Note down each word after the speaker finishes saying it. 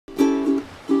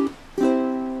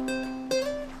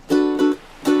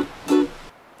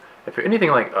If you're anything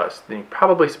like us, then you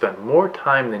probably spend more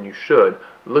time than you should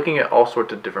looking at all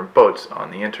sorts of different boats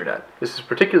on the internet. This is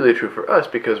particularly true for us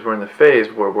because we're in the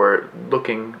phase where we're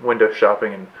looking, window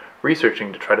shopping, and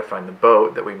researching to try to find the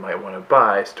boat that we might want to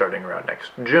buy starting around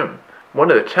next June. One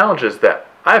of the challenges that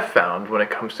I've found when it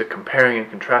comes to comparing and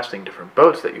contrasting different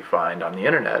boats that you find on the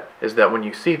internet is that when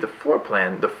you see the floor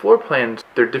plans,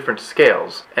 they're different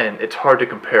scales, and it's hard to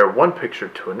compare one picture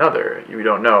to another. You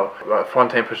don't know.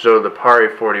 Fontaine Peugeot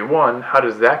Lipari 41, how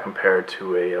does that compare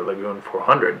to a Lagoon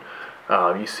 400?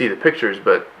 You see the pictures,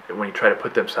 but when you try to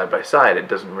put them side by side, it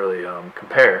doesn't really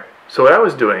compare. So what I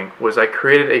was doing was I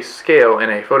created a scale in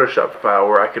a Photoshop file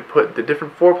where I could put the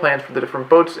different floor plans for the different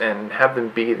boats and have them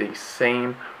be the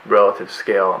same relative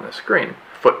scale on the screen,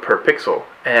 foot per pixel.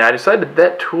 And I decided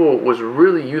that tool was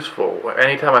really useful.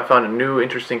 Anytime I found a new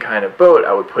interesting kind of boat,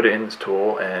 I would put it in this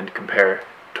tool and compare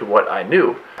to what I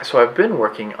knew. So I've been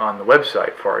working on the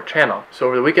website for our channel. So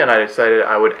over the weekend I decided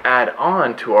I would add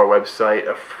on to our website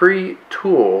a free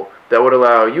tool that would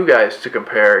allow you guys to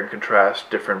compare and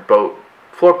contrast different boat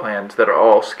floor plans that are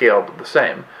all scaled the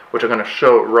same, which I'm going to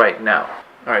show right now.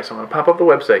 Alright, so I'm going to pop up the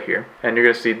website here, and you're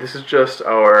going to see this is just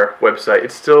our website.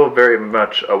 It's still very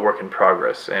much a work in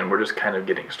progress, and we're just kind of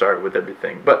getting started with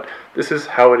everything. But this is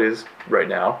how it is right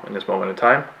now, in this moment in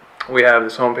time. We have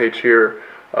this homepage here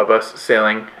of us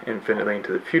sailing infinitely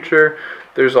into the future.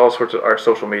 There's all sorts of our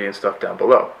social media and stuff down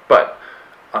below. But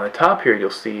on the top here,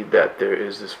 you'll see that there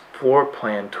is this floor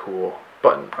plan tool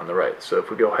button on the right. So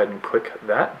if we go ahead and click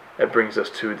that, it brings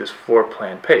us to this floor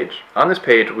plan page. On this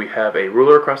page we have a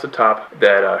ruler across the top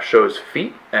that shows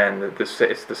feet, and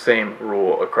it's the same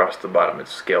rule across the bottom.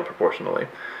 It's scaled proportionally.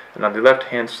 And on the left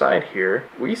hand side here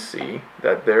we see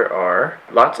that there are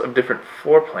lots of different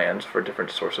floor plans for different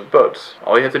sorts of boats.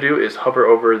 All you have to do is hover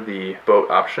over the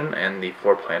boat option and the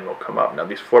floor plan will come up. Now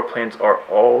these floor plans are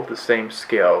all the same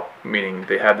scale, meaning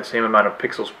they have the same amount of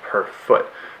pixels per foot.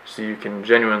 So you can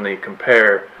genuinely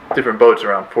compare different boats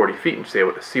around 40 feet and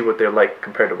see what they're like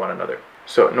compared to one another.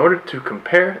 So in order to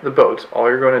compare the boats, all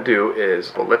you're going to do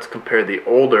is, well, let's compare the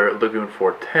older Lagoon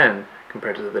 410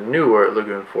 compared to the newer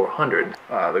Lagoon 400.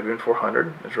 Lagoon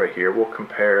 400 is right here.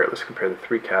 Let's compare the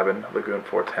 3-cabin Lagoon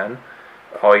 410.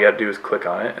 All you got to do is click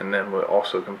on it, and then we'll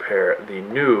also compare the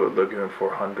new Lagoon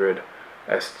 400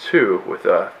 S2 with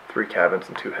 3 cabins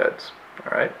and 2 heads.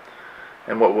 Alright?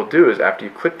 And what we'll do is after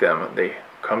you click them, they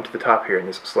come to the top here and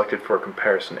is selected for a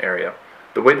comparison area.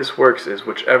 The way this works is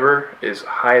whichever is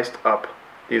highest up,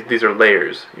 these are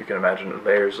layers. You can imagine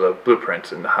layers of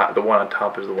blueprints, and the one on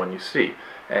top is the one you see.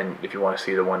 And if you want to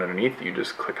see the one underneath, you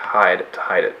just click hide to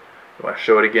hide it. If you want to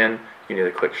show it again, you can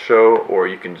either click show or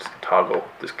you can just toggle,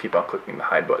 just keep on clicking the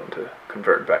hide button to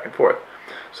convert back and forth.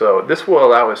 So this will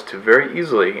allow us to very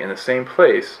easily, in the same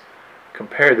place,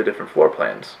 compare the different floor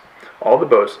plans. All the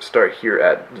boats start here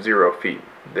at 0 feet.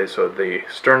 So the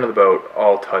stern of the boat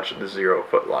all touch the 0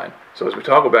 foot line. So as we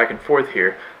toggle back and forth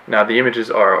here, now the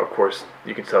images are, of course,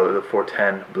 you can tell that the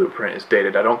 410 blueprint is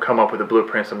dated. I don't come up with the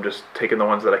blueprints, I'm just taking the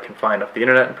ones that I can find off the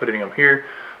internet and putting them here.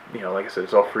 You know, like I said,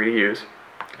 it's all free to use.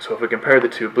 So if we compare the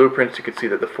two blueprints, you can see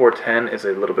that the 410 is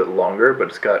a little bit longer, but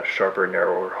it's got sharper,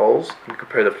 narrower hulls. If you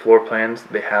compare the floor plans,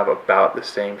 they have about the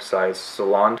same size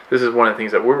salon. This is one of the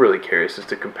things that we're really curious, is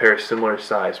to compare similar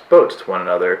sized boats to one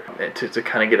another, and to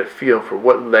kind of get a feel for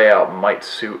what layout might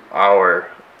suit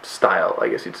our style, I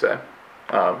guess you'd say.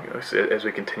 As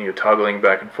we continue toggling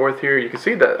back and forth here, you can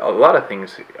see that a lot of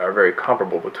things are very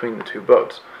comparable between the two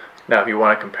boats. Now if you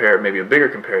want to compare maybe a bigger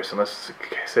comparison, let's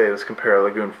compare a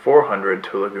Lagoon 400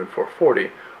 to a Lagoon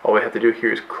 440. All we have to do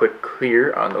here is click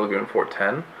clear on the Lagoon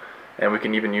 410, and we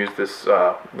can even use this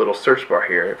little search bar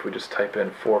here. If we just type in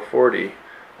 440,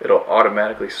 it'll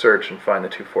automatically search and find the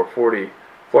two 440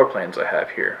 floor plans I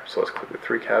have here. So let's click the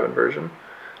 3-cabin version.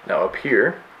 Now up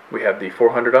here we have the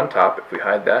 400 on top. If we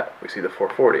hide that, we see the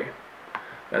 440.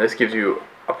 Now this gives you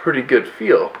a pretty good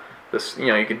feel. This, you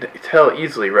know, you can tell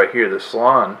easily right here the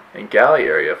salon and galley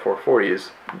area 440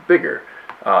 is bigger.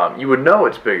 You would know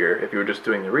it's bigger if you were just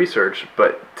doing the research,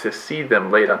 but to see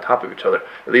them laid on top of each other,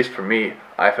 at least for me,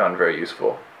 I found very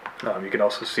useful. You can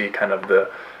also see kind of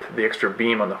the extra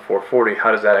beam on the 440.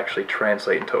 How does that actually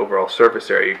translate into overall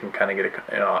surface area? You can kind of get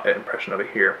an impression of it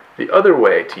here. The other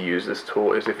way to use this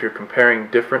tool is if you're comparing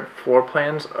different floor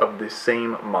plans of the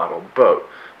same model boat.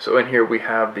 So in here we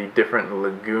have the different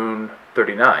Lagoon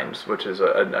 39s, which is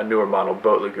a newer model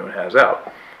boat Lagoon has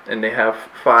out. And they have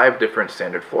 5 different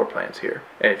standard floor plans here.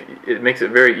 And it makes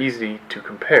it very easy to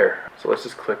compare. So let's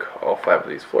just click all 5 of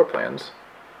these floor plans,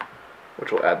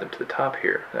 which will add them to the top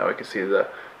here. Now we can see the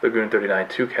Lagoon 39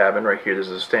 2 cabin. Right here, this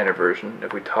is a standard version.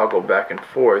 If we toggle back and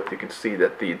forth, you can see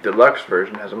that the deluxe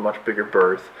version has a much bigger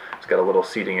berth. It's got a little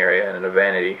seating area and a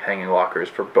vanity, hanging lockers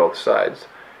for both sides.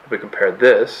 If we compare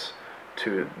this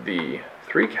to the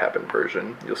 3 cabin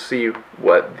version, you'll see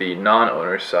what the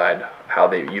non-owner's side, how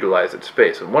they utilize its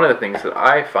space. And one of the things that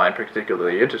I find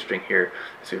particularly interesting here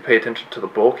is if you pay attention to the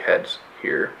bulkheads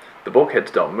here, the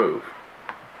bulkheads don't move,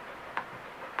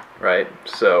 right?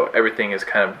 So everything is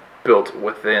kind of built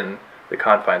within the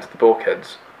confines of the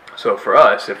bulkheads. So for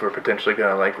us, if we're potentially going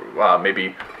to like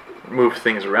maybe move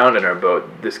things around in our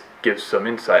boat, this gives some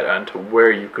insight onto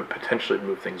where you could potentially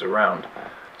move things around.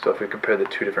 So if we compare the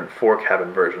two different 4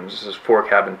 cabin versions, this is 4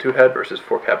 cabin 2 head versus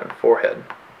 4 cabin 4 head.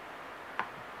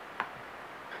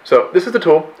 So this is the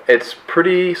tool. It's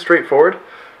pretty straightforward.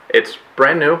 It's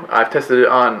brand new. I've tested it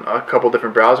on a couple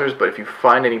different browsers, but if you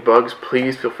find any bugs,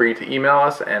 please feel free to email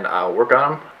us and I'll work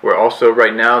on them. We're also,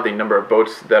 right now, the number of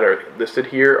boats that are listed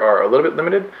here are a little bit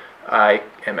limited. I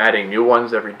am adding new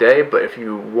ones every day, but if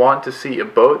you want to see a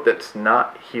boat that's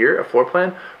not here, a floor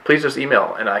plan, please just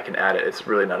email and I can add it. It's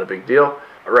really not a big deal.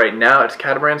 Right now it's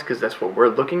catamarans because that's what we're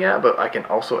looking at, but I can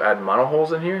also add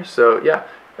monohulls in here. So yeah,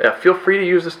 feel free to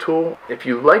use this tool. If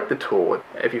you like the tool,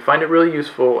 if you find it really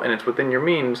useful and it's within your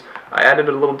means, I added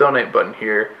a little donate button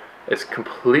here. It's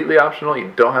completely optional.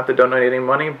 You don't have to donate any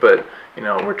money, but you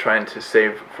know, we're trying to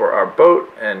save for our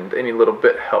boat and any little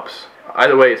bit helps.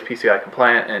 Either way, it's PCI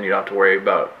compliant and you don't have to worry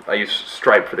about, I use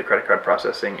Stripe for the credit card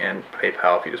processing and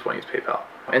PayPal if you just want to use PayPal.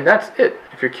 And that's it.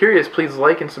 If you're curious, please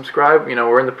like and subscribe. You know,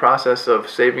 we're in the process of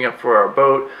saving up for our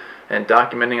boat and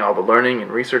documenting all the learning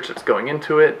and research that's going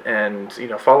into it, and you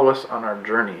know, follow us on our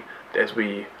journey as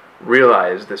we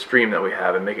realize this dream that we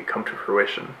have and make it come to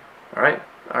fruition. All right?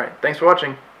 Thanks for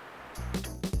watching.